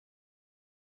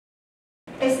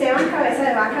Esteban Cabeza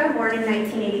de Baca, born in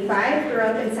 1985, grew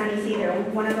up in San Isidro,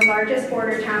 one of the largest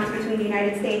border towns between the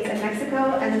United States and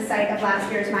Mexico and the site of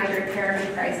last year's migrant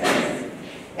caravan crisis.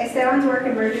 Esteban's work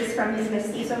emerges from his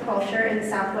mestizo culture in the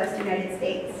southwest United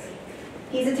States.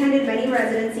 He's attended many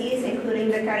residencies, including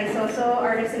the Carizoso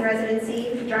Artist in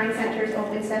Residency, Drawing Center's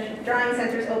Open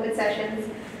Sessions,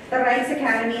 the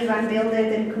Rijksacademie van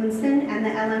Beeldend en Kunsten, and the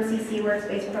LMCC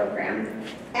Workspace Program,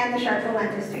 and the Sharp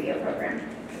Valenta Studio Program.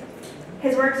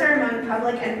 His works are among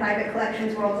public and private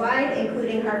collections worldwide,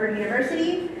 including Harvard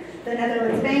University, the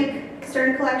Netherlands Bank,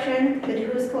 Stern Collection, the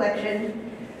DeHoos Collection,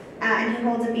 and he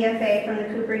holds a BFA from the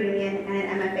Cooper Union and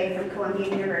an MFA from Columbia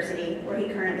University, where he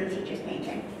currently teaches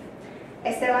painting.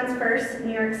 Esteban's first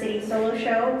New York City solo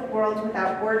show, Worlds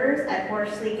Without Borders, at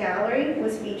Horsley Gallery,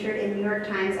 was featured in New York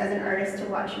Times as an artist to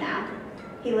watch now.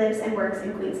 He lives and works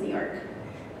in Queens, New York.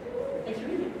 Thanks for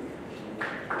reading.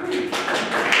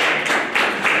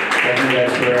 Thank you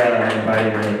guys for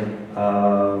inviting me.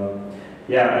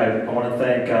 I want to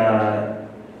thank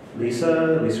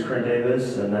Lisa Corinne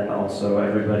Davis, and then also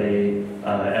everybody,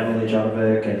 Emily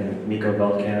Jonovic and Miko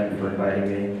Veldkamp for inviting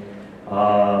me. I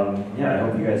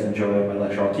hope you guys enjoy my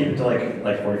lecture. I'll keep it to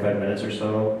like 45 minutes or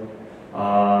so.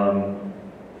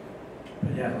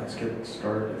 Let's get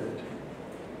started.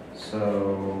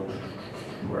 So,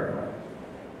 where am I?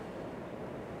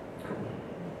 Cool.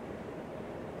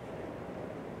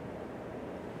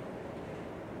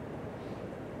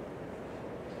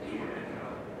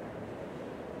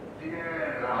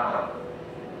 Tierra,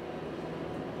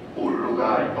 un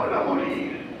lugar para morir.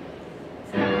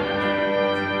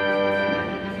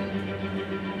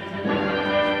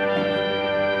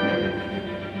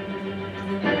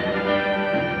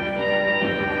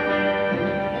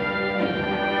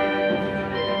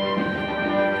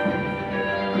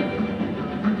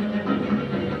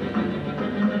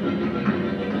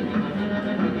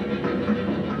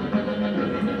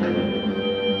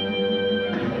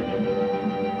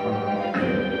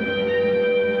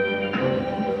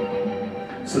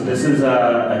 So this is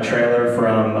a trailer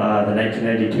from the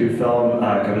 1992 film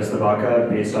Cabeza de Baca,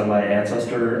 based on my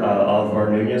ancestor, Alvar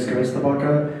Nunez Cabeza de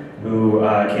Baca, who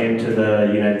came to the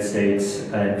United States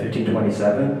in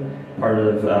 1527, part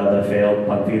of the failed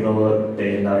Pamphilo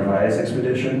de Narvaez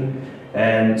expedition.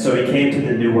 And so he came to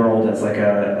the New World as like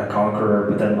a conqueror,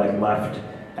 but then left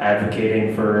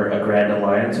advocating for a grand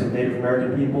alliance with Native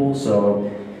American people.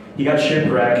 So he got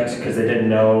shipwrecked because they didn't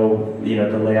know,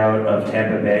 the layout of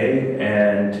Tampa Bay,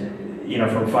 and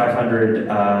from 500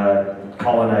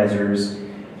 colonizers,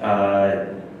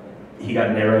 he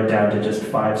got narrowed down to just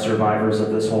 5 survivors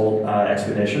of this whole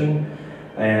expedition,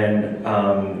 and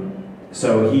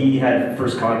so he had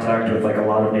first contact with a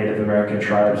lot of Native American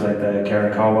tribes like the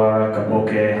Karankawa,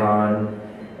 Kapoke, Han,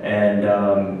 and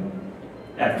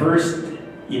at first,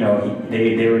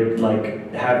 they would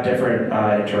have different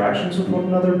interactions with one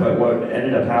another, but what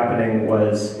ended up happening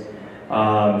was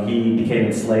he became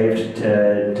enslaved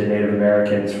to Native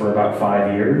Americans for about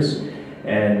 5 years,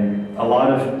 and a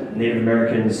lot of Native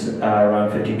Americans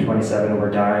around 1527 were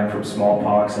dying from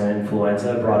smallpox and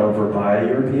influenza brought over by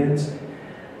Europeans.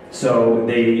 So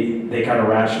they kind of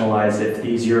rationalized, if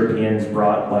these Europeans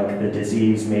brought the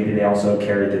disease, maybe they also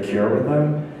carried the cure with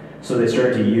them. So they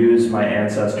started to use my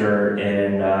ancestor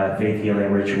in faith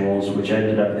healing rituals, which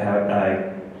ended up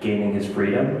gaining his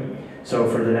freedom. So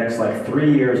for the next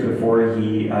 3 years before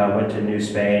he went to New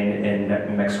Spain in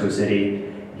Mexico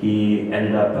City, he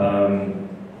ended up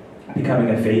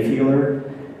becoming a faith healer.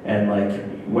 And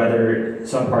whether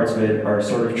some parts of it are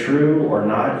sort of true or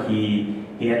not, he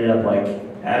ended up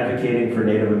advocating for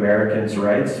Native Americans'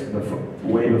 rights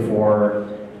way before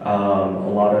a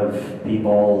lot of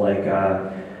people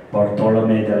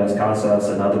Bartolome de las Casas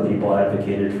and other people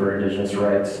advocated for indigenous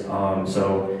rights.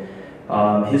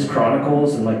 His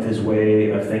chronicles and his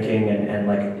way of thinking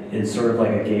and is sort of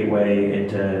a gateway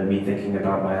into me thinking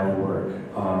about my own work.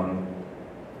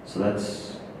 So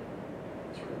let's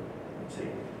see.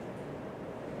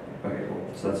 Okay, cool.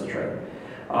 So that's the trailer.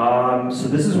 So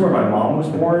this is where my mom was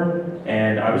born,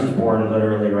 and I was just born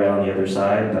literally right on the other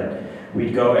side, but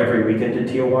we'd go every weekend to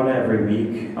Tijuana every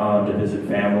week to visit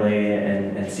family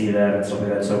and see them and stuff like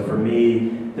that. So for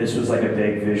me, this was a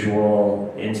big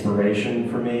visual inspiration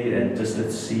for me, and just to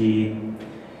see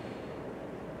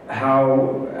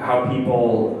how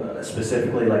people,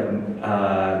 specifically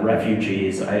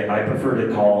refugees, I prefer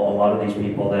to call a lot of these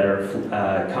people that are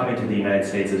coming to the United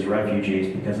States as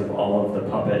refugees because of all of the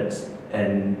puppets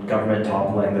and government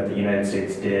toppling that the United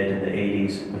States did in the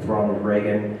 80s with Ronald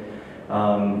Reagan.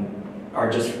 Are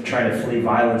just trying to flee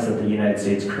violence that the United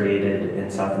States created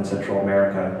in South and Central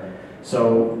America.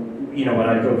 So when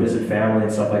I'd go visit family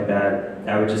and stuff like that,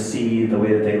 I would just see the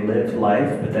way that they lived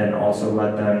life, but then also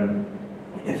let them,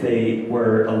 if they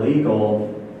were illegal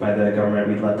by the government,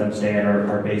 we'd let them stay in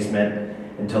our basement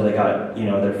until they got,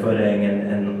 their footing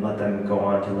and let them go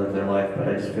on to live their life. But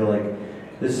I just feel like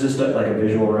this is just like a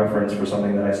visual reference for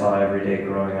something that I saw every day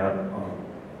growing up.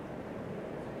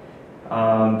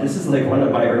 This is like one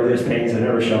of my earliest paintings. I've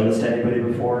never shown this to anybody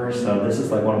before, so this is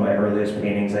like one of my earliest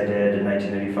paintings I did in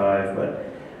 1985, but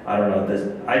I don't know,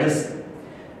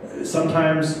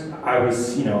 sometimes I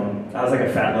was like a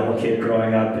fat little kid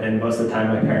growing up, and most of the time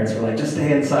my parents were like, just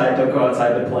stay inside, don't go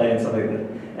outside to play, and stuff like that.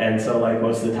 And so like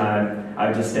most of the time, I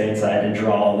would just stay inside and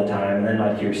draw all the time, and then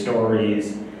I'd hear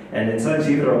stories, and in San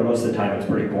Isidro, most of the time it's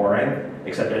pretty boring,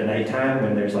 except at nighttime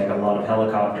when there's like a lot of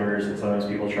helicopters, and sometimes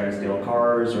people try to steal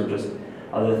cars, or just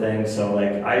other things. So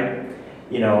like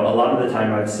a lot of the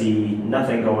time I'd see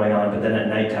nothing going on, but then at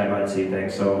nighttime I'd see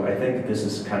things. So I think this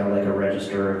is kind of like a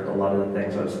register of a lot of the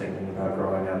things I was thinking about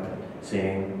growing up,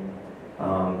 seeing,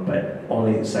 but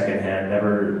only secondhand,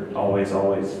 never always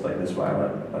like this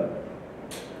violent. But,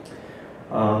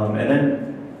 and then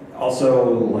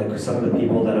also like some of the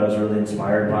people that I was really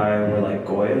inspired by were like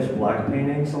Goya's black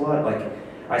paintings a lot. Like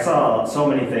I saw so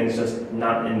many things, just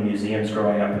not in museums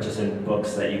growing up, but just in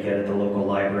books that you get at the local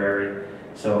library.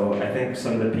 So I think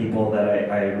some of the people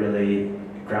that I really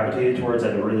gravitated towards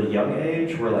at a really young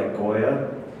age were like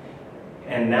Goya.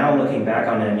 And now looking back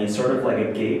on him, he's sort of like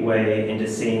a gateway into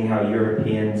seeing how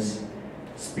Europeans'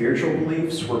 spiritual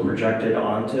beliefs were projected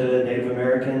onto Native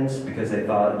Americans, because they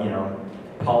thought,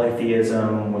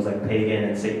 polytheism was like pagan,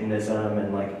 and Satanism,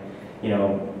 and like,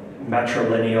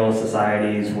 matrilineal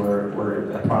societies were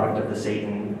a product of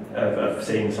Satan.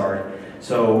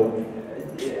 So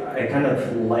I kind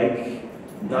of like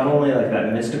not only like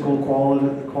that mystical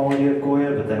quality of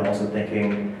Goya, but then also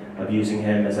thinking of using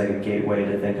him as like a gateway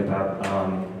to think about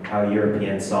how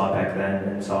Europeans saw back then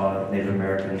and saw Native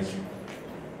Americans.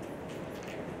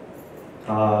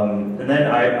 And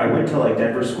then I went to like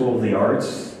Denver School of the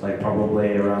Arts, like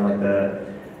probably around like the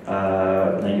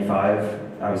 95.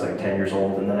 I was like 10 years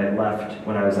old, and then I left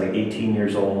when I was like 18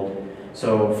 years old.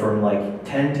 So from like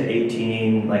 10 to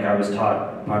 18, like I was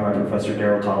taught by my professor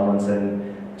Daryl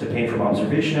Tomlinson to paint from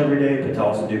observation every day, but to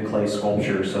also do clay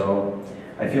sculpture. So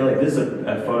I feel like this is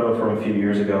a photo from a few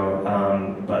years ago,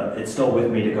 but it's still with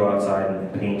me to go outside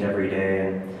and paint every day.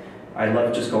 And I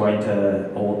love just going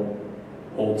to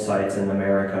old sites in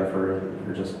America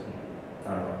for just,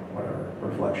 I don't know, whatever,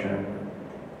 reflection.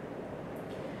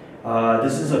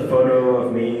 This is a photo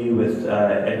of me with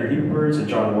Edgar Heberberts and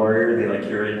John Warrior. They like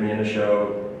curated me in a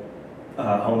show,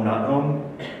 Home Not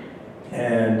Home.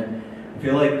 And I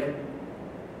feel like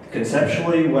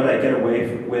conceptually what I get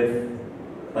away with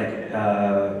like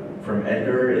from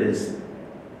Edgar is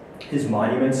his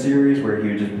monument series, where he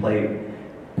would just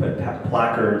put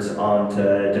placards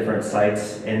onto different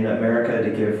sites in America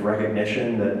to give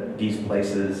recognition that these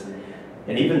places.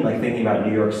 And even like thinking about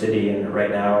New York City, and right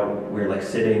now we're like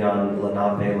sitting on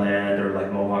Lenape land or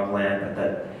like Mohawk land, but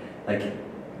that like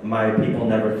my people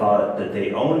never thought that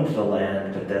they owned the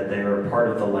land, but that they were part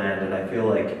of the land. And I feel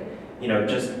like,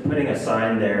 just putting a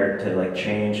sign there to like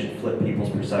change and flip people's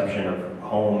perception of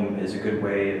home is a good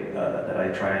way that I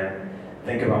try and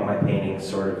think about my paintings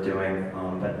sort of doing.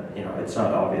 But it's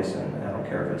not obvious, and I don't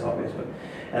care if it's obvious. But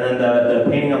and then the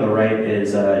painting on the right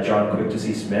is John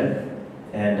Quick-to-See Smith.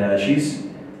 And she's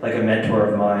like a mentor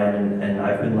of mine, and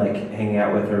I've been like hanging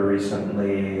out with her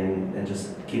recently and just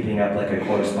keeping up like a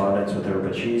correspondence with her,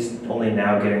 but she's only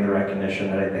now getting the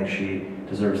recognition that I think she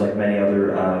deserves, like many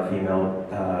other female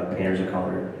painters of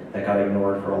color that got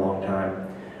ignored for a long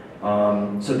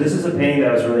time. So this is a painting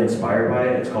that I was really inspired by.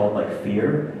 It's called like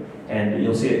Fear, and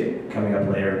you'll see it coming up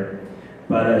later.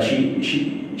 But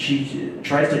she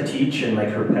tries to teach in like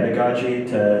her pedagogy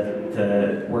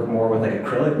to work more with like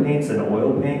acrylic paints than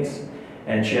oil paints.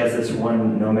 And she has this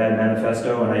one Nomad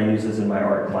Manifesto, and I use this in my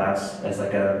art class as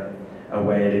like a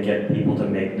way to get people to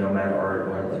make nomad art,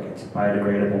 where like it's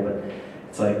biodegradable, but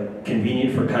it's like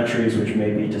convenient for countries which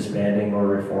may be disbanding or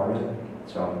reforming.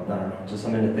 So I don't know, just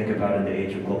something to think about in the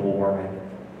age of global warming.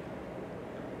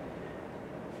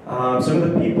 Some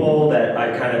of the people that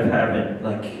I kind of have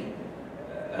like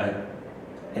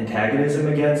antagonism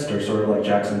against are sort of like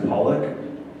Jackson Pollock.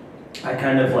 I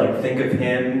kind of like think of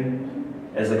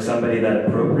him as like somebody that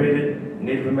appropriated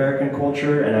Native American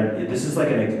culture, and this is like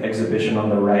an exhibition on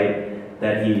the right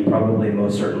that he probably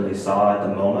most certainly saw at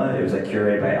the MoMA. It was like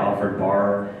curated by Alfred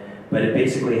Barr, but it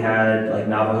basically had like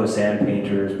Navajo sand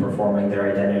painters performing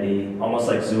their identity, almost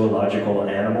like zoological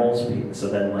animals. So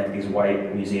then like these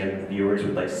white museum viewers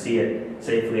would like see it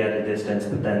safely at a distance,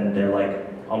 but then they're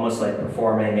like almost like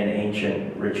performing an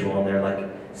ancient ritual, and they're like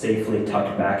safely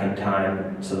tucked back in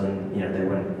time, so then, you know, they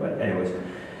wouldn't, but anyways.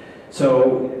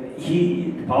 So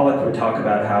Pollock would talk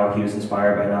about how he was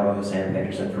inspired by Navajo sand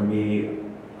painters, and for me,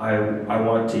 I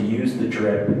want to use the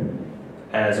drip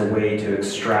as a way to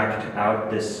extract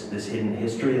out this hidden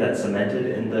history that's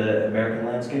cemented in the American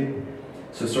landscape.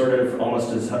 So sort of almost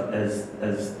as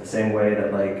the same way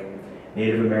that like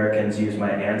Native Americans use my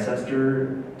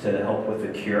ancestor to help with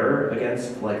the cure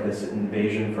against like this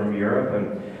invasion from Europe,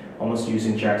 I'm almost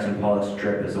using Jackson Pollock's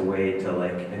drip as a way to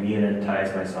like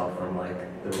immunize myself from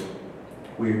like the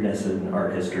weirdness in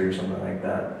art history or something like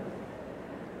that.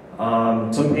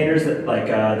 Some painters that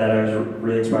that I was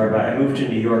really inspired by. I moved to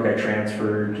New York. I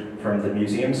transferred from the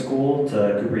museum school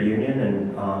to Cooper Union,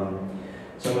 and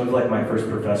some of like my first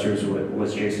professors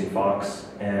was Jason Fox,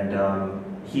 and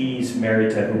he's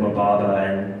married to Huma Baba,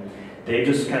 and they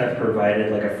just kind of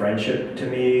provided like a friendship to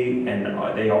me, and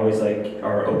they always like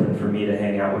are open for me to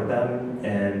hang out with them.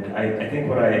 And I think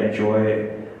what I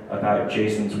enjoy about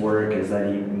Jason's work is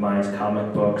that he mines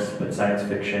comic books, but science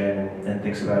fiction, and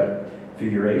thinks about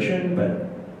figuration, but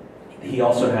he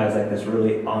also has like this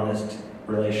really honest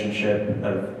relationship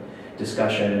of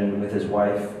discussion with his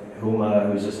wife,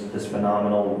 Huma, who's just this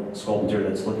phenomenal sculptor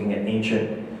that's looking at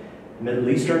ancient Middle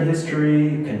Eastern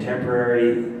history,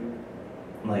 contemporary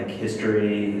like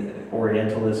history,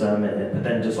 Orientalism, but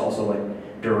then just also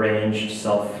like deranged,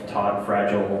 self-taught,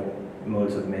 fragile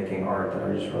modes of making art that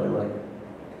I just really like.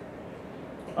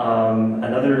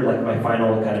 Another, like my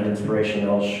final kind of inspiration that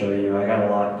I'll show you, I got a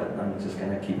lot, but I'm just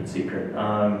gonna keep it secret,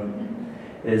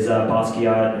 is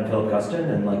Basquiat and Philip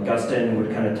Guston. And like Guston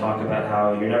would kind of talk about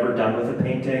how you're never done with a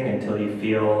painting until you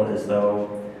feel as though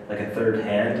like a third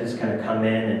hand has kind of come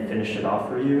in and finished it off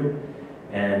for you.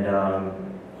 And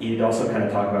he'd also kind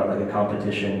of talk about like a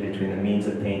competition between the means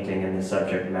of painting and the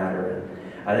subject matter.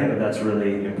 And I think that that's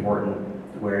really important,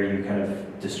 where you kind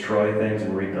of destroy things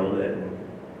and rebuild it.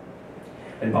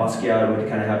 And Basquiat would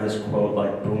kind of have this quote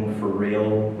like "boom for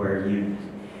real," where you'd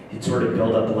sort of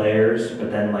build up layers,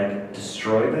 but then like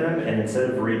destroy them, and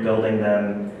instead of rebuilding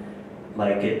them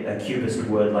like a cubist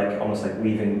would, like almost like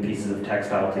weaving pieces of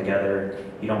textile together,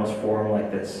 you'd almost form like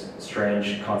this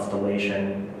strange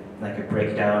constellation, like a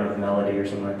breakdown of melody or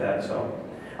something like that. So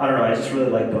I don't know, I just really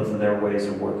like both of their ways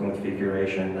of working with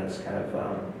figuration. That's kind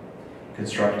of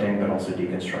constructing but also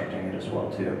deconstructing it as well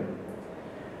too.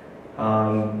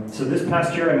 So this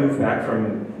past year I moved back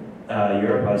from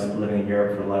Europe. I was living in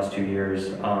Europe for the last 2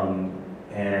 years,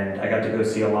 and I got to go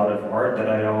see a lot of art that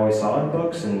I always saw in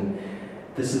books, and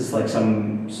this is like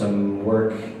some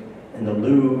work in the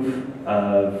Louvre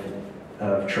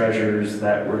of treasures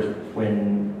that were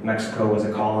when Mexico was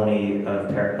a colony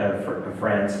of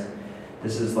France.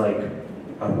 This is like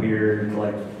a weird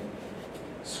like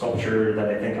sculpture that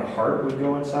I think a heart would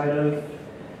go inside of.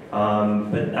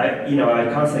 But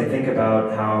I constantly think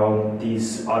about how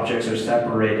these objects are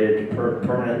separated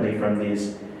permanently from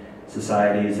these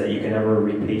societies, that you can never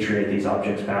repatriate these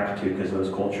objects back to, because those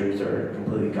cultures are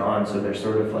completely gone. So they're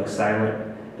sort of like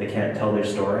silent. They can't tell their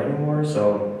story anymore.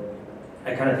 So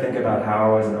I kind of think about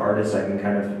how, as an artist, I can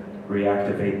kind of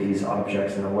reactivate these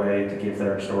objects in a way to give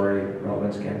their story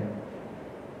relevance again.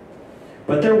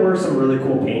 But there were some really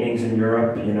cool paintings in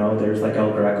Europe, you know, there's like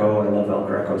El Greco, I love El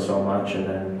Greco so much, and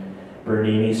then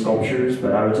Bernini sculptures,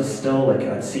 but I would just still, like,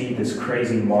 I'd see this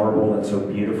crazy marble that's so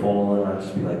beautiful, and I'd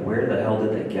just be like, where the hell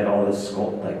did they get all this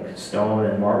stone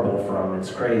and marble from?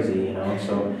 It's crazy, you know?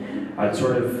 So I'd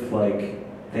sort of like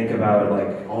think about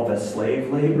like all the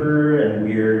slave labor and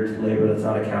weird labor that's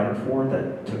not accounted for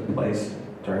that took place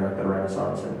during like the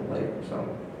Renaissance and later.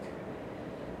 So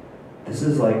this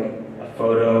is like a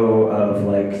photo of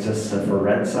like just a for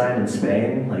rent sign in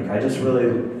Spain. Like I just really,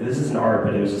 this isn't art,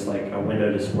 but it was just like a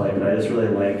window display, but I just really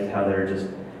liked how they're just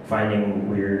finding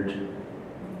weird,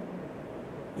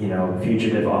 you know,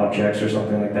 fugitive objects or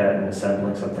something like that and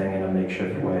assembling something in a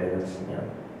makeshift way. That's, you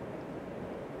know.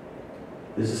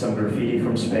 This is some graffiti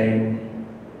from Spain.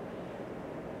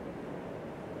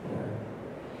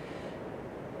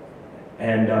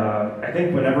 And I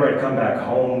think whenever I'd come back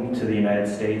home to the United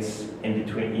States in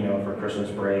between, you know, for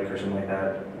Christmas break or something like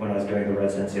that, when I was doing the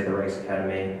residency at the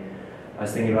Rijksacademy, I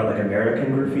was thinking about like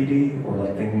American graffiti, or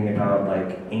like thinking about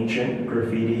like ancient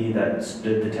graffiti that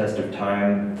stood the test of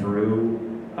time through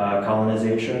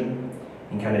colonization,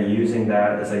 and kind of using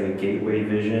that as like a gateway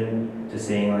vision to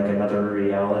seeing like another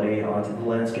reality onto the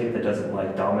landscape that doesn't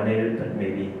like dominate it, but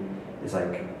maybe is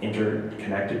like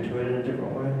interconnected to it in a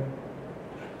different way.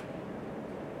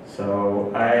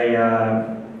 So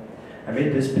I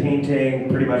made this painting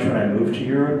pretty much when I moved to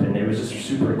Europe, and it was just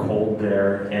super cold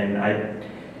there, and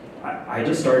I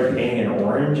just started painting in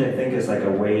orange, I think, as like a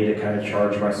way to kind of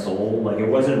charge my soul. Like it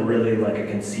wasn't really like a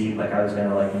conceit, like I was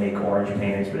gonna like make orange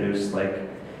paintings, but it was like,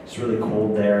 it's really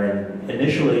cold there. And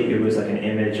initially it was like an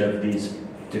image of these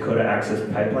Dakota Access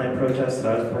Pipeline protests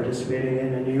that I was participating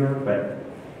in New York, but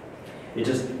it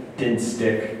just didn't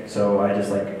stick. So I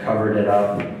just like covered it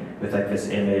up with like this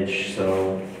image,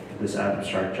 so this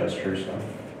abstract gesture stuff.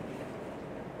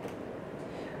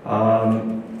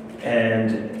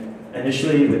 And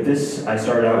initially with this, I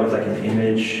started out with like an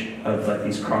image of like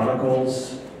these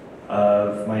chronicles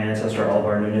of my ancestor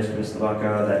Alvar Nunez Cabeza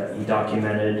Baca, that he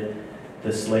documented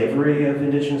the slavery of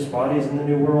indigenous bodies in the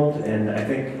New World. And I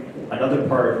think another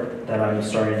part that I'm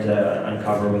starting to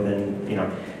uncover within, you know,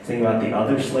 thinking about the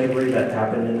other slavery that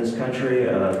happened in this country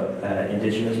of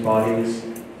indigenous bodies,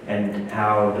 and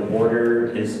how the border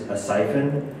is a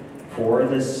siphon for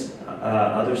this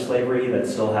other slavery that's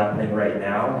still happening right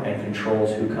now and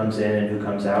controls who comes in and who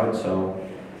comes out. So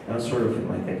that was sort of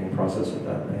my thinking process with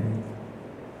that thing.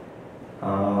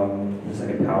 It's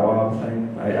like a powwow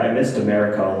thing. I missed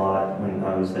America a lot when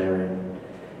I was there, and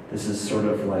this is sort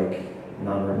of like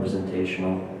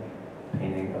non-representational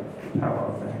painting of the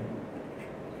powwow thing.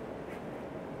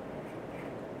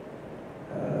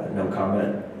 No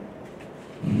comment.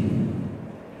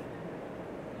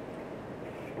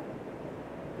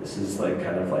 This is like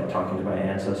kind of like talking to my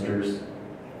ancestors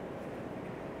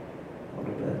a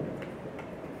little bit.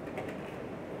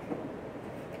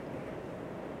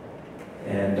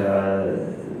 And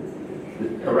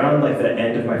around like the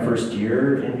end of my first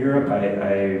year in Europe,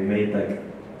 I made like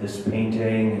this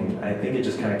painting, and I think it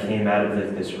just kind of came out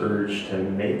of this urge to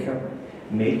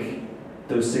make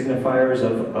those signifiers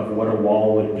of what a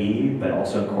wall would be, but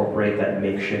also incorporate that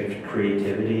makeshift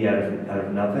creativity out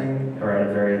of nothing, or out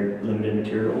of very limited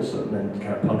materials, and then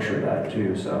kind of puncture that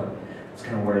too. So that's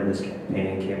kind of where this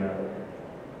painting came out.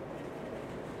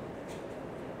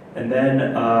 And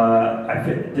then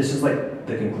this is like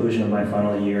the conclusion of my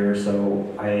final year.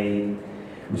 So I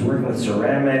was working with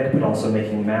ceramic, but also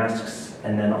making masks,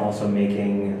 and then also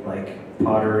making like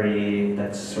pottery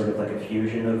that's sort of like a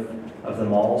fusion of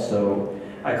them all. So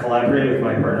I collaborated with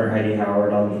my partner Heidi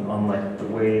Howard on like the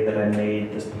way that I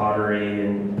made this pottery,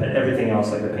 but everything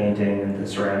else, like the painting and the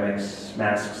ceramics,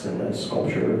 masks, and the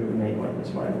sculpture, the main one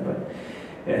was mine. But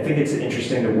I think it's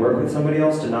interesting to work with somebody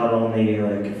else, to not only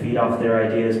like feed off their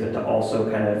ideas, but to also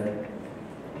kind of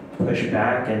push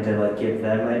back and to like give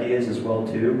them ideas as well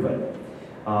too. But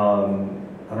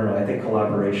I don't know, I think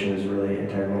collaboration is really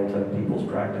integral to people's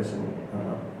practice, and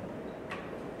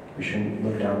we shouldn't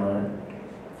look down on it.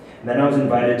 And then I was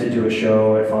invited to do a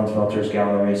show at Franz Welter's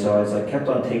gallery, so I was like kept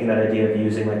on taking that idea of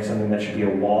using like something that should be a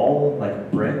wall, like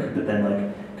brick, but then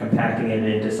like compacting it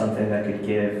into something that could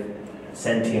give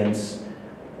sentience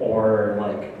or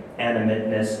like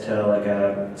animateness to like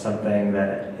something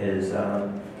that is a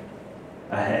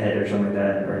head or something like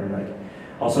that. Or like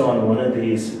also on one of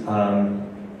these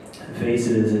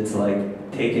faces, it's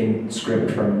like taking script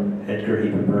from Edgar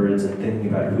Hoover Birds and thinking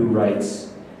about who writes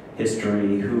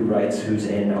history, who writes who's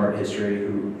in art history,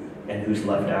 and who's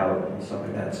left out, and stuff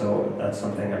like that. So that's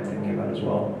something I'm thinking about as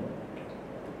well.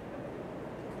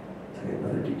 Take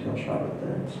another detail shot of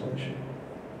the installation.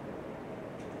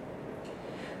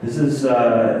 This is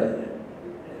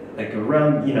like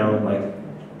around,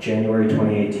 like January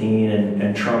 2018,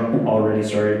 and Trump already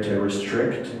started to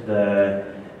restrict the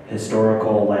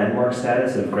historical landmark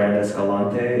status of Grand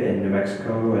Escalante in New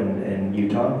Mexico and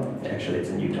Utah. Actually, it's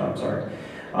in Utah, I'm sorry.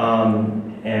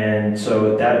 And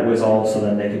so that was all so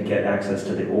then they could get access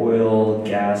to the oil,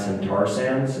 gas, and tar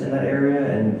sands in that area.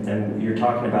 And you're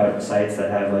talking about sites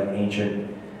that have like ancient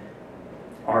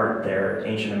art there,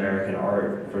 ancient American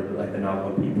art for like the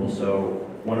Navajo people. So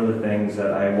one of the things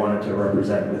that I wanted to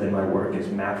represent within my work is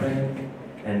mapping,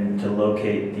 and to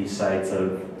locate these sites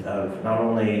of not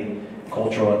only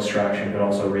cultural extraction, but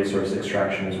also resource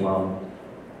extraction as well.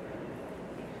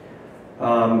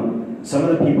 Some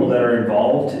of the people that are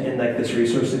involved in like this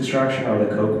resource extraction are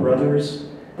the Koch brothers.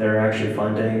 They're actually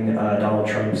funding Donald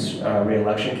Trump's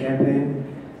re-election campaign.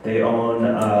 They own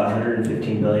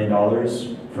 $115 billion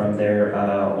from their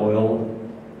oil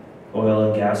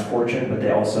and gas fortune, but they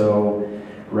also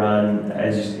run,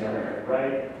 as you see on the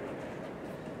right,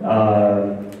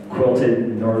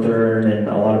 Quilted Northern and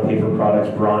a lot of paper products,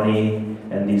 Brawny,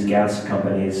 and these gas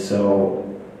companies.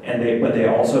 But they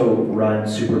also run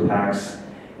super PACs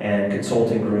and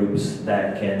consulting groups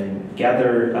that can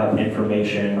gather up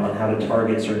information on how to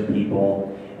target certain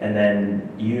people, and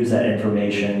then use that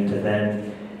information to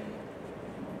then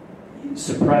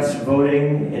suppress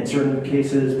voting in certain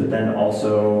cases, but then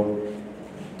also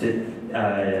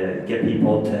get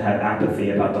people to have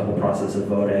apathy about the whole process of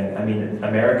voting. I mean,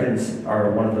 Americans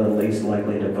are one of the least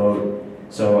likely to vote.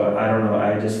 So I don't know,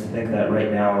 I just think that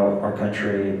right now our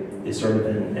country is sort of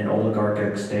in an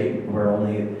oligarchic state where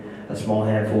only a small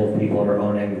handful of people are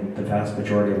owning the vast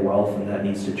majority of wealth, and that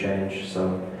needs to change.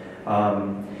 So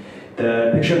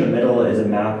the picture in the middle is a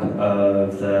map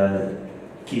of the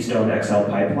Keystone XL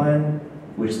pipeline,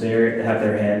 which they have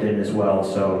their hand in as well.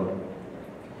 So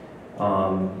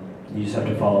you just have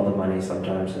to follow the money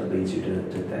sometimes, and it leads you to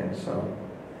things. So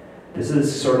this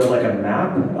is sort of like a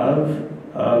map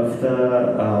of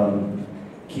the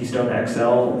Keystone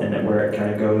XL and where it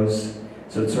kind of goes.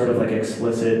 So it's sort of like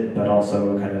explicit, but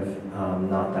also kind of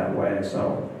not that way.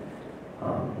 So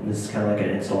this is kind of like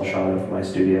an install shot of my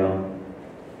studio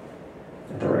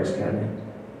at the Rice Academy.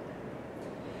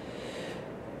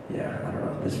 Yeah, I don't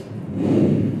know.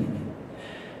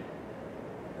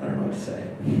 I don't know what to say.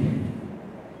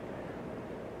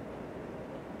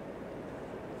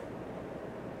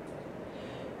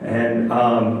 And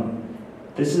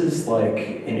this is like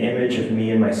an image of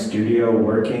me in my studio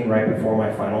working right before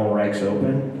my final Reichs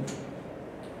open.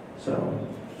 So,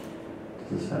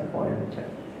 this is that point. Okay.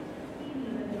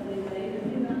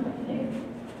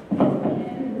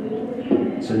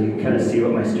 So you can kind of see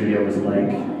what my studio was like.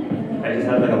 I just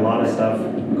had like a lot of stuff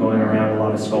going around, a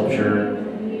lot of sculpture.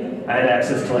 I had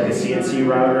access to like a CNC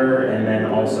router and then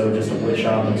also just a wood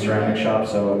shop and ceramic shop,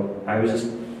 so I was just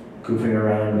goofing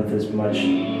around with as much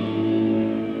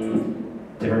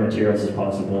different materials as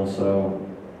possible, so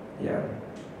yeah.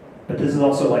 But this is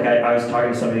also like, I was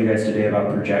talking to some of you guys today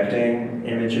about projecting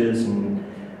images, and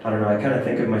I don't know, I kind of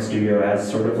think of my studio as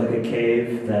sort of like a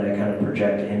cave that I kind of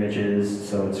project images,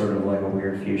 so it's sort of like a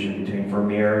weird fusion between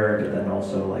Vermeer, but then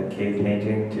also like cave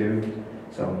painting too,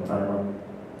 so I don't know.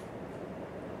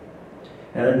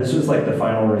 And then this was like the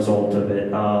final result of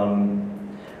it.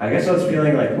 I guess I was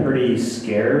feeling like pretty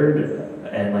scared,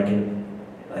 and like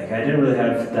I didn't really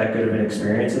have that good of an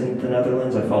experience in the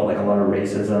Netherlands. I felt like a lot of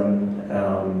racism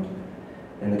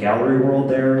in the gallery world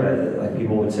there. Like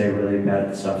people would say really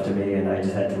bad stuff to me, and I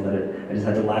just had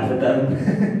to laugh at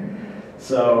them.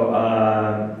 So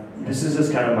this is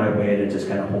just kind of my way to just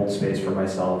kind of hold space for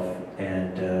myself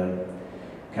and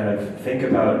kind of think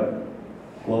about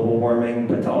global warming,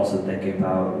 but to also think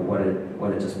about what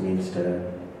it just means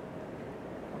to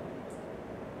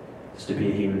be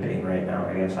a human being right now,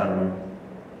 I guess. I don't know.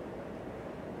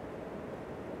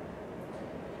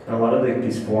 And a lot of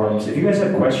these forums, if you guys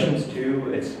have questions too,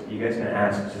 you guys can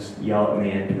ask, just yell at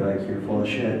me and be like, you're full of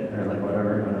shit, or like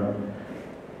whatever,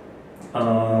 I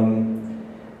don't know.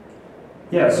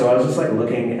 Yeah, so I was just like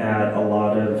looking at a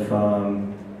lot of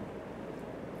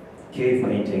cave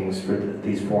paintings for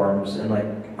these forums and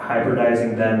like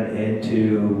hybridizing them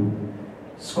into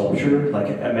sculpture, like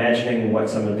imagining what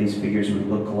some of these figures would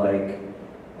look like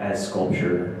as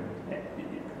sculpture,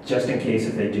 just in case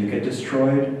if they do get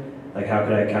destroyed. Like how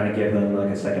could I kind of give them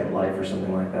like a second life or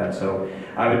something like that? So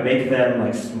I would make them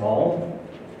like small,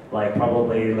 like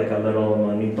probably like a little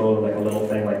monito, like a little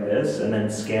thing like this, and then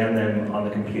scan them on the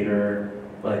computer,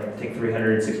 like take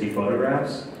 360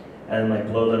 photographs, and like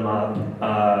blow them up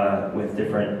with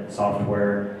different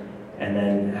software, and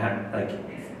then like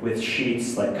with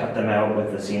sheets, like cut them out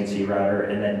with the CNC router,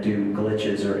 and then do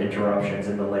glitches or interruptions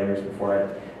in the layers before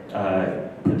I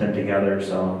put them together.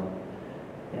 So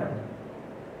yeah.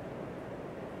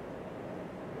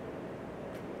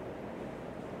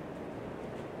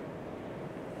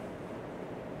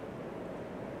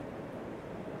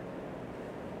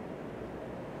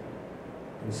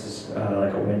 This is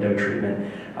like a window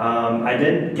treatment. I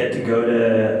didn't get to go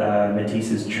to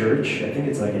Matisse's church. I think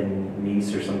it's like in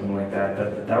Nice or something like that.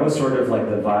 But that was sort of like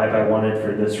the vibe I wanted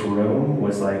for this room,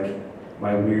 was like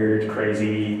my weird,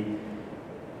 crazy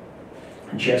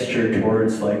gesture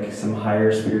towards like some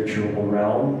higher spiritual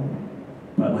realm,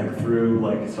 but like through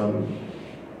like some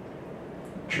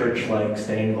church-like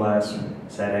stained glass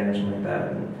setting or something like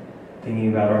that. And thinking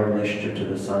about our relationship to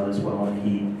the sun as well, and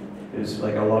heat. It was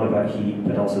like a lot about heat,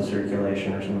 but also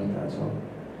circulation or something like that. So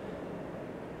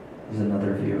this is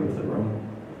another view of the room.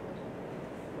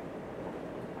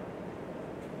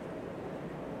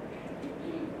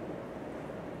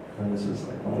 And this is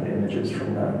like one of the images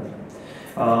from that.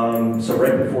 So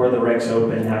right before the Rex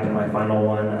Open happened, my final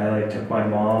one, I like took my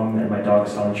mom and my dog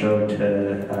Sancho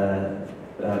to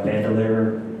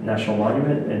Bandelier National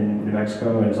Monument in New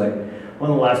Mexico. And it was like one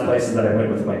of the last places that I went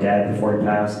with my dad before he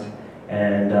passed.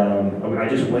 And I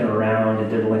just went around and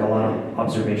did like a lot of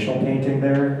observational painting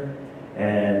there.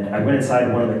 And I went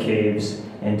inside one of the caves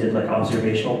and did like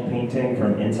observational painting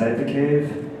from inside the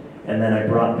cave. And then I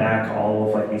brought back all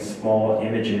of like these small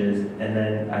images, and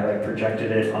then I like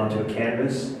projected it onto a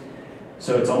canvas.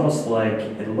 So it's almost like,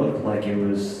 it looked like it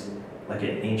was like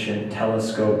an ancient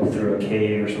telescope through a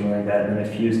cave or something like that, and then I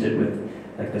fused it with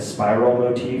like the spiral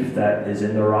motif that is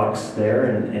in the rocks there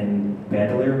in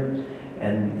Bandelier,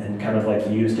 and kind of like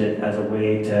used it as a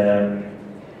way to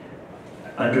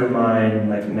undermine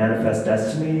like manifest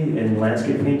destiny in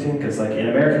landscape painting, because like in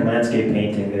American landscape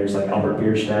painting there's like Albert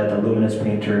Bierstadt, the Luminous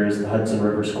painters, the Hudson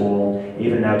River School,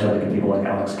 even now to like people like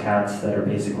Alex Katz that are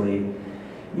basically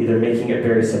either making it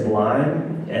very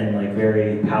sublime and like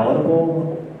very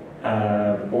palatable,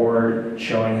 or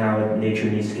showing how nature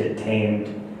needs to get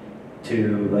tamed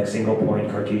to like single point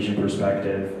Cartesian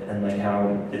perspective, and like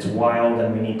how it's wild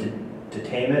and we need to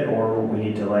tame it, or we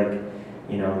need to like,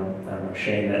 you know, I don't know,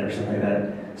 shame it or something like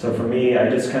that. So for me, I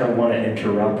just kind of want to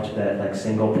interrupt that like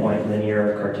single point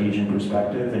linear Cartesian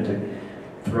perspective and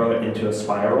to throw it into a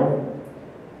spiral.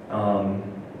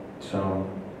 So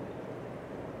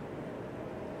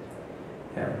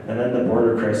yeah, and then the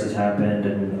border crisis happened,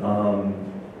 and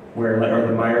or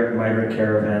the migrant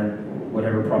caravan,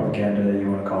 whatever propaganda you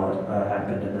want to call it,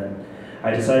 happened, and then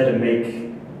I decided to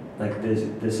make like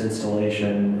this installation,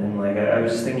 and like I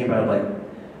was just thinking about like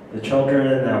the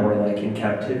children that were like in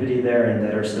captivity there and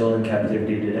that are still in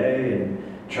captivity today, and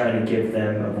trying to give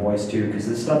them a voice too, because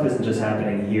this stuff isn't just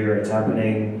happening here, it's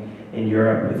happening in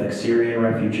Europe with like Syrian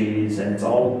refugees, and it's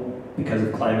all because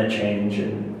of climate change,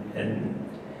 and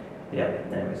yeah,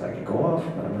 anyways, I could go off,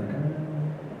 but I'm not gonna.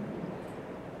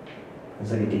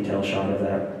 It's like a detailed shot of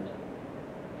that.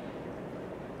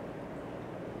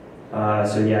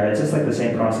 So yeah, it's just like the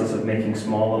same process of making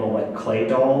small little like clay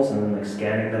dolls and then like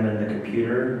scanning them in the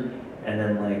computer, and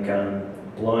then like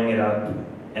blowing it up,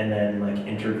 and then like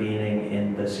intervening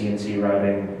in the CNC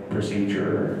routing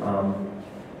procedure,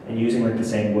 and using like the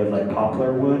same wood, like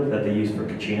poplar wood that they use for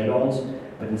Kachina dolls,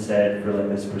 but instead for like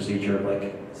this procedure of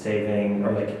like saving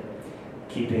or like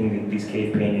keeping these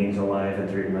cave paintings alive in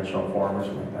three-dimensional form or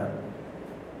something like that.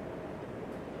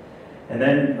 And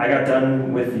then I got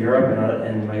done with Europe,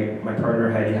 and my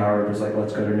partner Heidi Howard was like,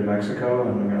 let's go to New Mexico,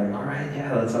 and we were like, all right,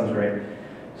 yeah, that sounds great.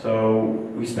 So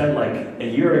we spent like a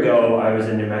year ago, I was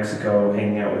in New Mexico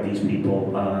hanging out with these people,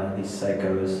 these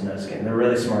psychos, no, just kidding. They're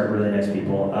really smart, really nice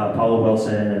people. Paula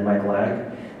Wilson and Mike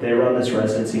Lag. They run this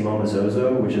residency,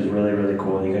 Momozozo, which is really, really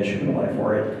cool. You guys should apply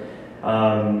for it.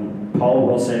 Paula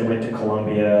Wilson went to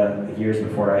Columbia years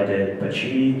before I did, but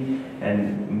she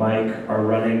and Mike are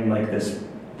running like this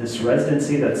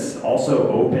residency that's also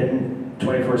open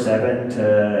 24/7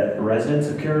 to residents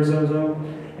of Carrizozo,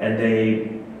 and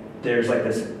there's like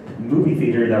this movie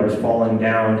theater that was falling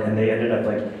down, and they ended up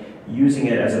like using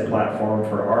it as a platform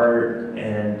for art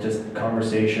and just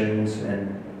conversations,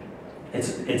 and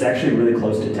it's actually really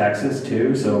close to Texas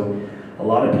too, so a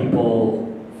lot of people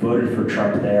voted for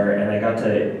Trump there, and I got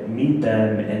to meet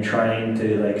them and trying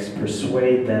to like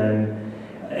persuade them,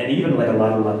 and even like a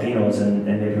lot of Latinos and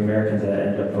Native Americans that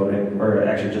ended up voting, or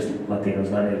actually just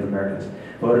Latinos, not Native Americans,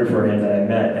 voted for him that I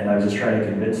met, and I was just trying to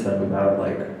convince them about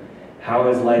like, how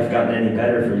has life gotten any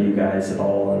better for you guys at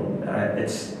all? And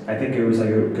I think it was like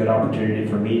a good opportunity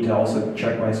for me to also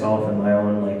check myself and my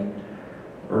own like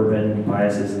urban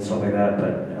biases and stuff like that,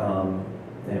 but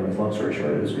anyways, long story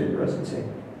short, it was a good residency.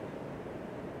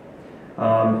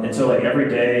 And so like every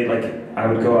day, like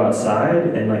I would go outside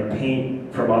and like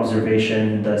paint from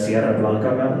observation the Sierra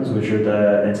Blanca Mountains, which are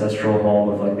the ancestral home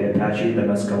of like the Apache, the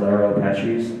Mescalero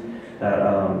Apaches that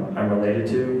I'm related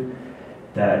to,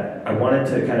 that I wanted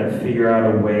to kind of figure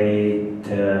out a way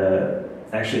to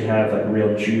actually have like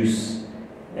real juice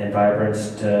and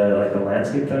vibrance to like the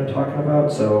landscape that I'm talking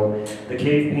about. So the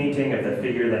cave painting of the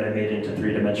figure that I made into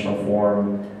three-dimensional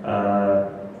form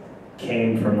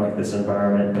came from like this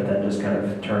environment, but then just kind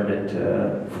of turned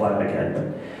into flat again.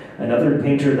 But another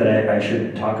painter that I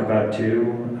should talk about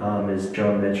too is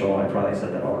Joan Mitchell. I probably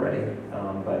said that already,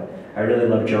 but I really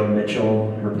love Joan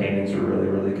Mitchell. Her paintings are really,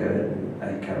 really good. And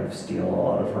I kind of steal a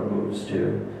lot of her moves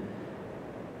too.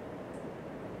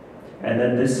 And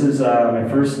then this is my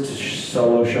first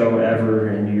solo show ever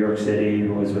in New York City. It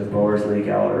was with Boers Lee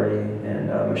Gallery, and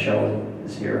Michelle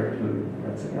is here, who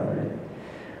runs the gallery.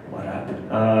 What up?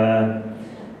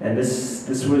 And this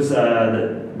was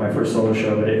my first solo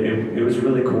show, but it was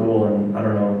really cool, and I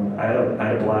don't know, I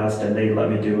had a blast, and they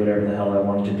let me do whatever the hell I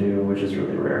wanted to do, which is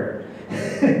really rare.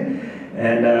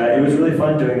 And it was really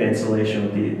fun doing the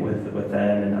installation with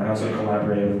them, and I also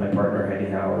collaborated with my partner Heidi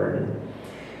Howard, and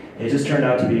it just turned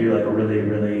out to be like a really,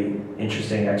 really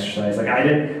interesting exercise.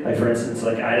 Like for instance,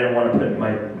 like I didn't want to put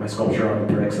my sculpture on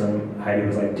the bricks, and Heidi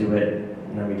was like, do it,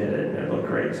 and then we did it, and it looked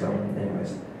great. So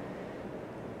anyways.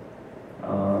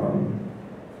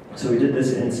 So we did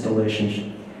this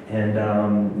installation, and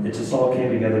it just all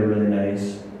came together really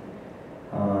nice.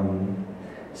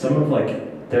 Some of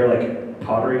they're like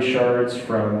pottery shards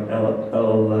from El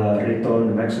Rito,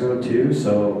 New Mexico too.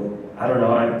 So I don't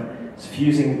know. I'm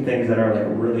fusing things that are like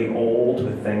really old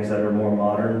with things that are more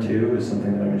modern too is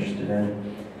something that I'm interested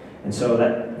in. And so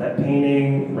that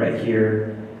painting right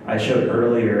here I showed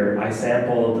earlier, I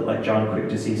sampled like John Quick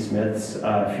to See Smith's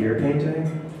Fear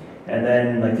painting. And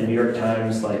then like the New York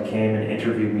Times like came and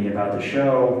interviewed me about the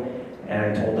show, and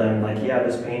I told them like, yeah,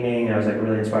 this painting, I was like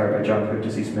really inspired by John Quick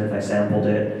to See Smith, I sampled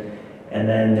it, and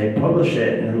then they published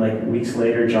it, and then like weeks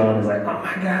later John was like, oh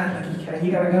my god, like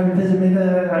you gotta come visit me, and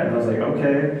I was like,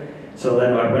 okay. So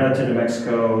then I went out to New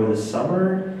Mexico this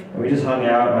summer, and we just hung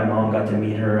out, and my mom got to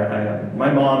meet her.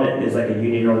 My mom is like a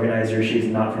union organizer, she's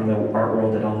not from the art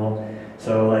world at all,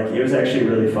 so like it was actually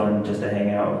really fun just to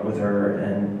hang out with her,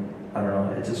 and I don't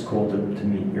know, it's just cool to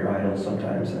meet your idols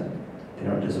sometimes, and they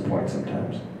don't disappoint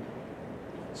sometimes.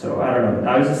 So I don't know,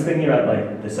 I was just thinking about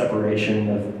like the separation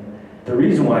of, the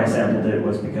reason why I sampled it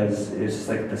was because it's just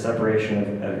like the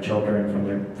separation of children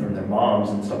from their moms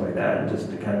and stuff like that, and just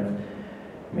to kind of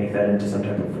make that into some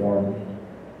type of form.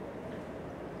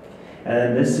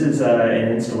 And this is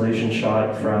an installation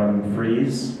shot from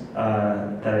Freeze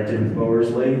that I did with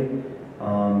Bowersley.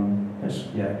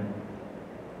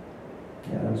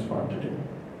 Yeah, that was fun to do.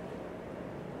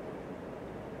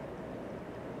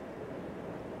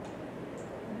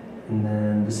 And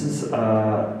then this is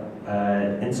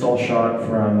an install shot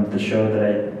from the show that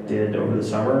I did over the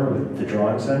summer with the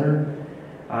Drawing Center.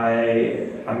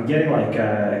 I'm getting like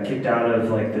kicked out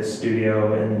of like this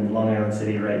studio in Long Island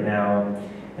City right now,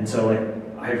 and so like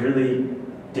I really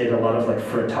did a lot of like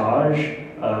frottage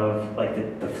of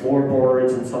like the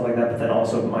floorboards and stuff like that, but then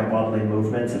also my bodily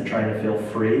movements and trying to feel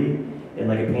free in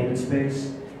like a painted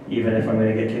space, even if I'm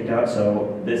going to get kicked out.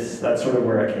 So that's sort of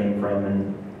where I came from,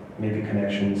 and maybe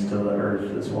connections to the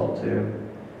earth as well too.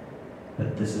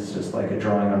 But this is just like a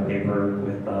drawing on paper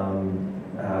with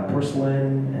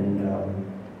porcelain and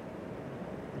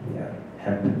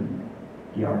hemp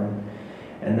yarn.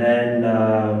 And then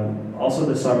also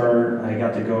this summer I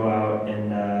got to go out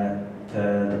and to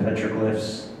the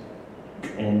petroglyphs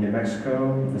in New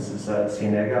Mexico. This is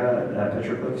Cienega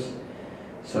petroglyphs.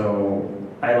 So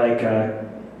I got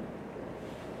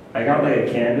like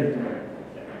a canvas.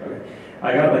 Okay.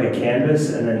 I got like a canvas,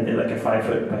 and then like a 5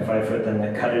 foot by 5 foot, then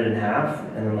like cut it in half,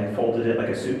 and then like folded it like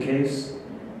a suitcase,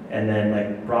 and then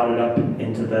like brought it up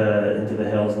into the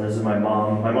hills. And this is my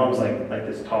mom. My mom's like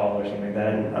this tall or something like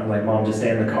that, and I'm like, Mom, just stay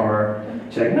in the car.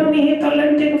 She's like, no, mijito,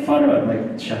 let me take a photo. I'm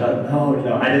like, shut up.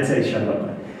 No, I didn't say shut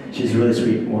up. She's a really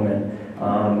sweet woman.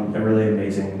 And really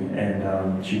amazing,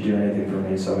 and she'd do anything for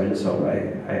me, so I just hope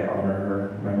I honor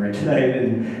her memory tonight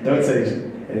and don't say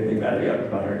anything bad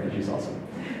about her, because she's awesome.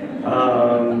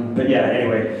 But yeah,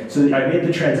 anyway, so I made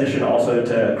the transition also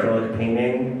to acrylic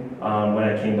painting when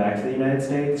I came back to the United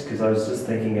States, because I was just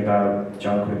thinking about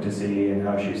John Quick to See and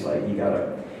how she's like,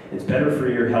 it's better for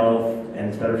your health and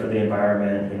it's better for the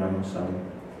environment, so.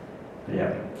 But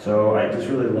yeah, so I just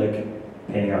really like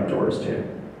painting outdoors too.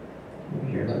 You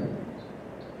hear that?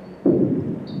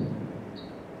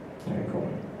 Okay, cool.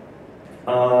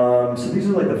 So these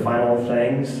are like the final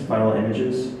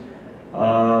images.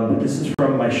 But this is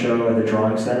from my show at the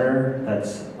Drawing Center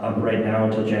that's up right now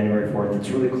until January 4th. It's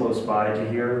really close by to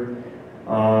here.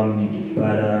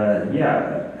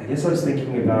 Yeah, I guess I was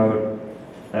thinking about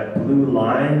that blue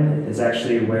line is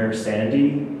actually where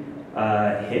Sandy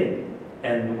hit,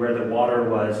 and where the water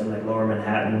was in like Lower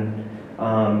Manhattan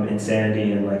in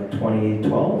Sandy in like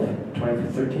 2012,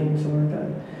 2013, something like that.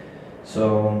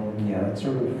 So yeah, that's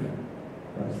sort of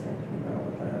what I was thinking about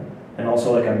with that. And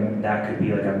also like that could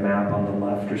be like a map on the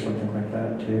left or something like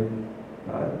that too.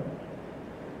 But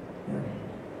yeah.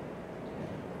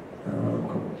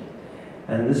 Cool.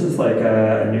 And this is like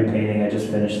a new painting I just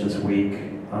finished this week.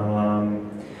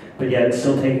 But yeah, it's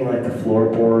still taking like the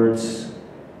floorboards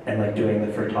and like doing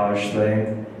the frottage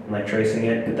thing and like tracing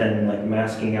it, but then like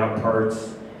masking out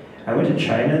parts. I went to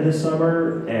China this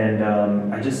summer, and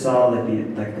I just saw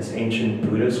like this ancient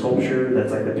Buddha sculpture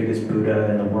that's like the biggest Buddha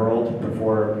in the world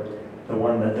before the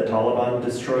one that the Taliban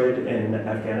destroyed in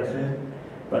Afghanistan.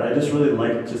 But I just really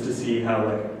liked just to see how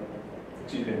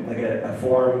like a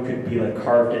form could be like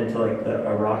carved into like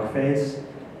a rock face,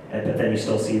 but then you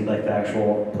still see like the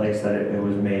actual place that it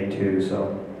was made to.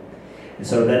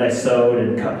 So then I sewed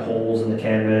and cut holes in the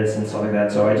canvas and stuff like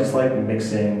that. So I just like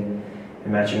mixing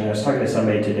and matching. I was talking to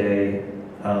somebody today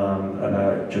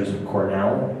about Joseph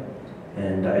Cornell,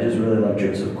 and I just really love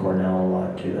Joseph Cornell a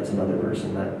lot too. That's another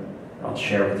person that I'll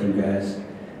share with you guys.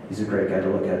 he's a great guy to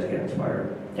look at to get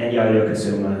inspired. And Yayo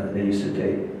Kasuma, they used to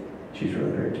date. She's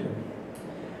really great too.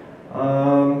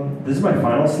 This is my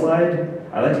final slide.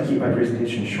 I like to keep my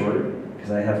presentation short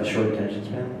because I have a short attention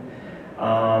span.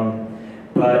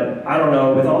 But I don't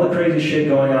know, with all the crazy shit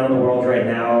going on in the world right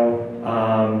now,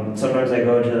 sometimes I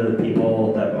go to the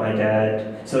people that my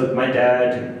dad,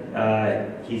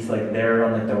 he's like there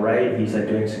on like the right, he's like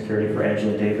doing security for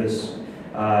Angela Davis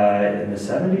in the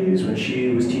 70s when she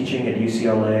was teaching at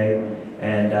UCLA,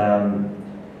 and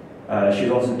she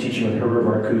was also teaching with Herbert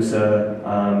Marcuse,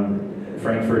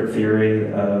 Frankfurt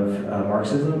Theory of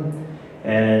Marxism,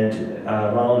 and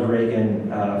Ronald Reagan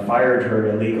fired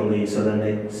her illegally, so then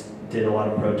they did a lot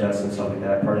of protests and stuff like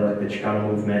that, part of like the Chicano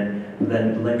movement,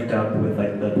 then linked up with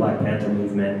like the Black Panther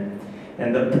movement.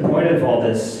 And the point of all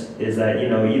this is that, you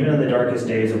know, even in the darkest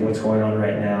days of what's going on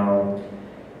right now,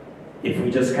 if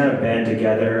we just kind of band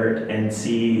together and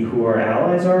see who our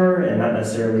allies are and not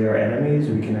necessarily our enemies,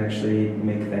 we can actually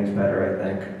make things better, I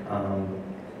think.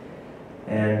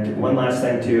 And one last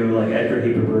thing too, like Edgar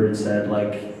Hoover Bird said,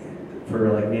 like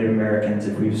for like Native Americans,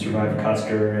 if we've survived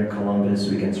Custer and Columbus,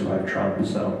 we can survive Trump.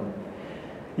 So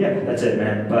yeah, that's it,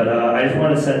 man. But I just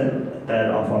want to send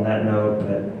that off on that note,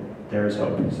 but there is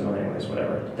hope. So anyways,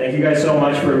 whatever. Thank you guys so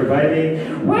much for inviting me.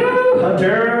 Woo,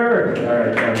 Hunter! All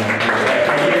right, thank you.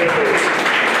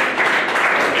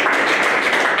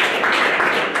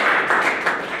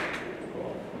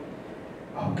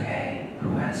 Okay, who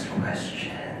has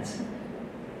questions?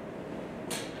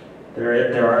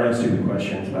 There are no stupid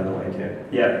questions, by the way, too.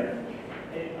 Yeah.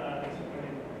 Hey, thanks for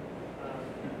coming.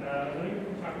 I know you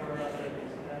can talk more about the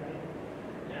Cabeza Academy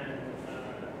and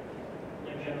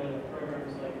like generally the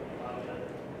programs like Baca,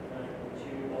 to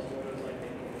also what it's like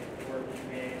making work you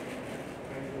made,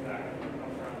 going to back and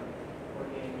come from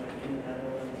working like in the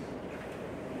Netherlands,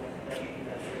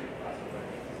 that's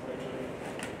classified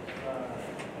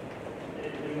it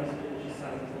just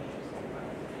sounds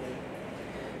interesting.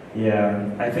 Yeah,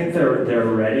 I think they're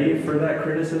ready for that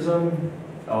criticism.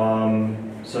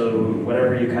 So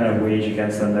whenever you kind of wage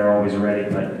against them, they're always ready,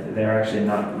 but they're actually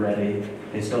not ready.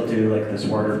 They still do like the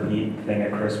Smarter Pete thing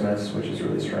at Christmas, which is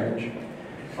really strange.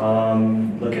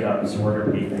 Look it up,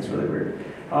 Smarter Pete thing's really weird.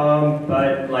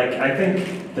 But like I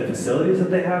think the facilities that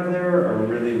they have there are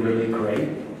really, really great.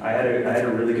 I had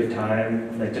a really good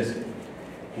time, like just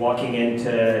walking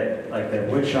into like their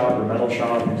wood shop or metal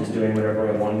shop and just doing whatever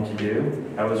I wanted to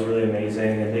do. That was really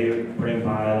amazing, and they bring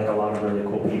by like a lot of really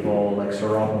cool people, like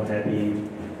Sorrel Mohebi,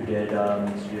 who did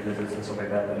studio visits and stuff like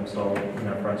that I'm still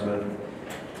friends with.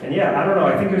 And yeah, I don't know,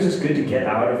 I think it was just good to get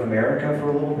out of America for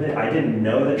a little bit. I didn't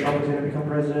know that Trump was going to become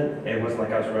president. It wasn't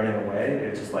like I was running away,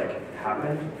 it just like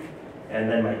happened. And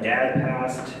then my dad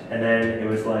passed, and then it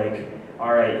was like,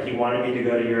 all right, he wanted me to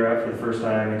go to Europe for the first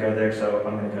time and go there, so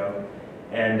I'm going to go.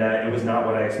 And it was not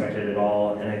what I expected at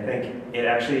all, and I think it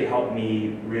actually helped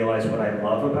me realize what I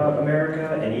love about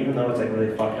America, and even though it's like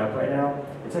really fucked up right now,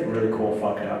 it's like really cool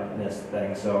fucked upness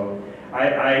thing. So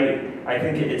I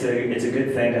think it's a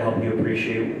good thing to help you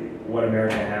appreciate what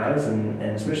America has, and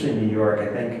especially in New York. I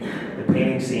think the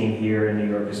painting scene here in New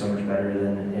York is so much better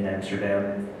than in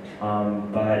Amsterdam.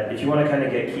 But if you want to kind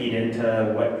of get keyed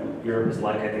into what Europe is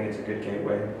like, I think it's a good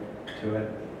gateway to it.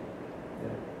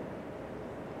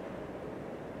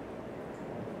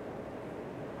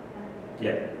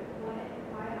 Yeah.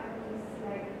 Why are these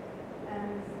like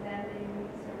standing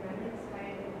ceramics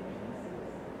made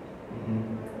in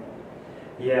pieces?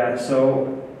 Yeah, so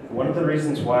one of the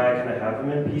reasons why I kind of have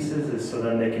them in pieces is so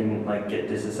then they can like get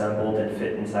disassembled and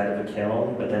fit inside of a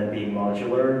kiln, but then be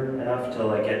modular enough to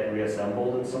like get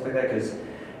reassembled and stuff like that. Because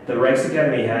the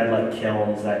Rijksacademy had like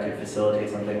kilns that could facilitate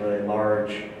something really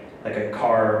large, like a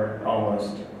car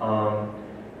almost.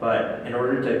 But in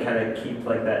order to kind of keep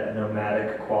like that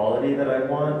nomadic quality that I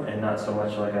want, and not so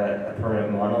much like a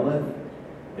permanent monolith,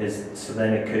 is so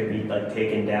then it could be like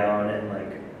taken down and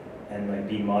like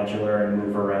be modular and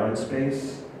move around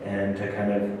space, and to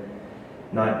kind of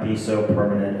not be so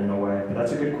permanent in a way. But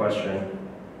that's a good question.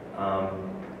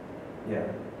 Yeah,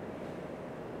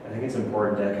 I think it's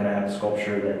important to kind of have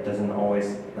sculpture that doesn't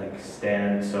always like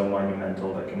stand so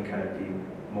monumental, but can kind of be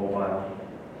mobile.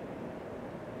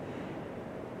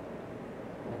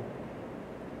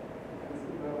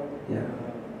 Yeah.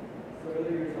 So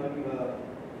earlier you were talking about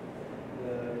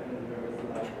the kind of nervous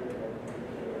laughter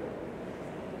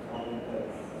comment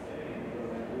that's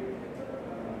romantic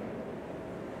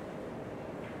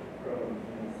from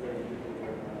certain people who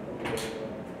are not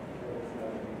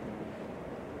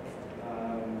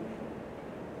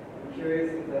I'm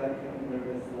curious if that kind of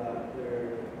nervous laughter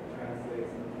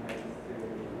translates sometimes to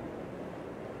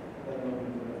that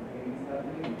moment when the pain is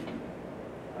happening.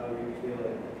 we feel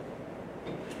like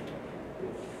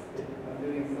I'm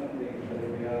doing something, but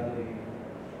in reality,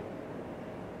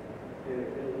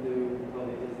 it'll do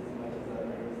probably just as much as that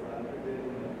nervous laughter did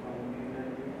in the comedy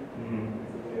menu.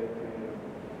 It's a way of kind of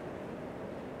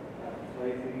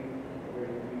slicing or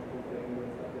useful thing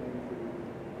what's happening to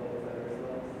all outside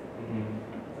ourselves.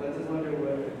 So I just wonder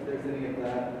if there's any of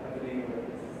that happening, or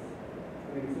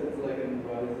if it's like an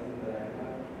eroticism that I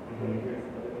have, but I'm curious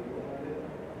if other people have it.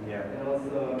 Yeah. And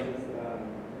also, I'm just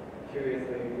curious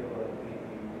how you feel about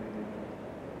painting,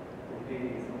 and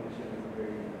painting is function is a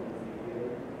very clumsy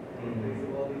healer in the face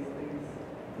of all these things.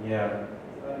 Yeah.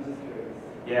 So I'm just curious.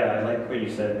 Yeah, I like what you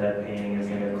said, that painting is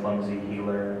like a clumsy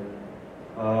healer.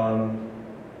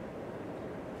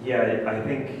 Yeah, I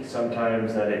think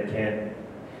sometimes that it can't,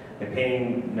 the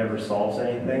painting never solves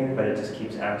anything, but it just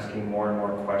keeps asking more and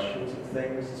more questions of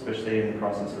things, especially in the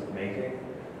process of making.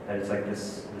 That it's like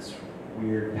this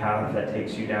weird path that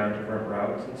takes you down different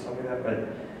routes and stuff like that, but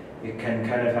it can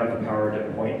kind of have the power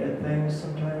to point at things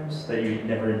sometimes that you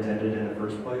never intended in the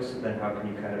first place. Then how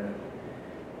can you kind of,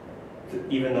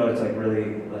 even though it's like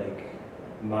really like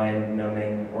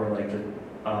mind-numbing, or like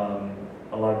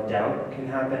a lot of doubt can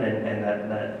happen, and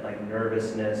that like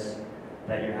nervousness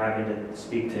that you're having to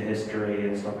speak to history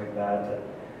and stuff like that.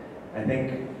 I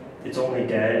think it's only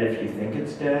dead if you think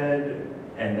it's dead,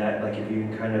 and that like if you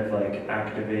can kind of like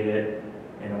activate it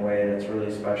in a way that's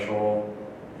really special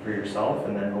for yourself,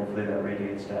 and then hopefully that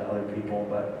radiates to other people.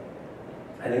 But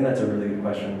I think that's a really good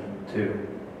question too.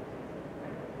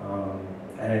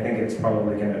 And I think it's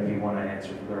probably going to be one I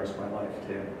answer for the rest of my life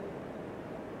too.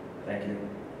 Thank you.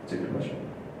 It's a good question.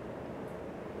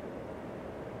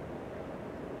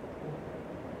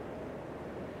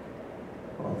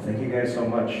 Well, thank you guys so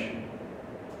much.